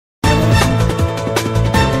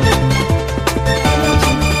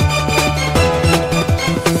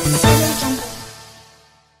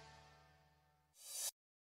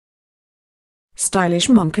stylish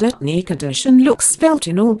mom Kourtney Kardashian looks svelte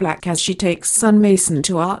in all black as she takes son Mason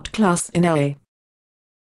to art class in LA.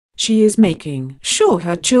 She is making sure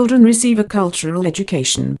her children receive a cultural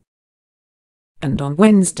education. And on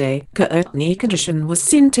Wednesday, Kourtney Kardashian was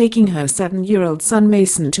seen taking her 7-year-old son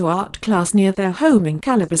Mason to art class near their home in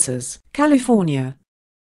Calabasas, California.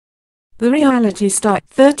 The reality star,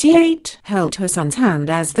 38, held her son's hand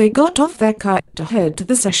as they got off their car to head to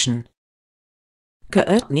the session.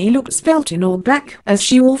 Kourtney looked svelte in all black as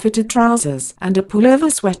she wore fitted trousers and a pullover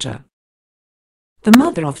sweater. The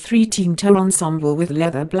mother of 3 teamed her ensemble with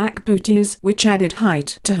leather black booties which added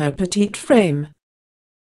height to her petite frame.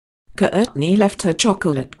 Kourtney left her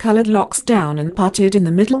chocolate-colored locks down and parted in the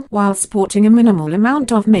middle while sporting a minimal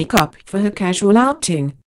amount of makeup for her casual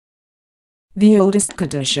outing. The oldest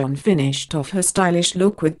Kardashian finished off her stylish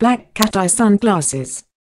look with black cat-eye sunglasses.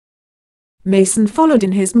 Mason followed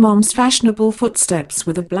in his mom's fashionable footsteps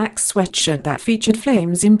with a black sweatshirt that featured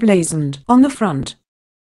flames emblazoned on the front.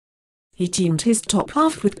 He teamed his top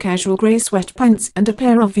half with casual grey sweatpants and a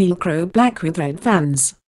pair of Velcro black with red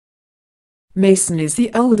Vans. Mason is the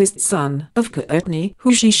oldest son of Kourtney,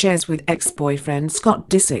 who she shares with ex-boyfriend Scott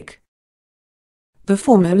Disick. The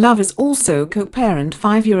former lovers also co-parent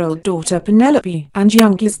 5-year-old daughter Penelope and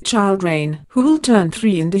youngest child Rain, who will turn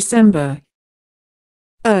 3 in December.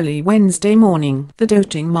 Early Wednesday morning, the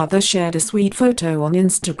doting mother shared a sweet photo on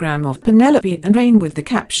Instagram of Penelope and Rain with the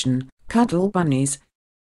caption, "Cuddle bunnies."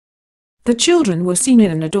 The children were seen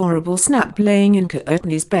in an adorable snap laying in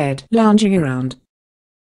Kourtney's bed, lounging around.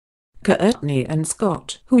 Kourtney and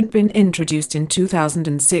Scott, who had been introduced in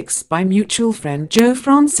 2006 by mutual friend Joe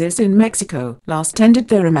Francis in Mexico, last ended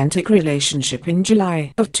their romantic relationship in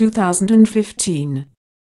July of 2015.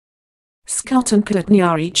 Scott and Kourtney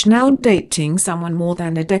are each now dating someone more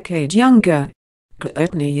than a decade younger.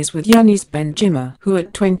 Kourtney is with Giannis Benjima, who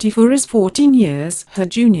at 24 is 14 years her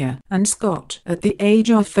junior, and Scott, at the age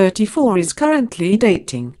of 34, is currently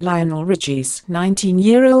dating Lionel Richie's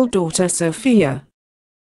 19-year-old daughter Sophia.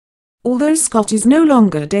 Although Scott is no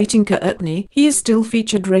longer dating Kourtney, he is still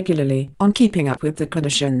featured regularly on Keeping Up with the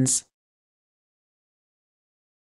Kardashians.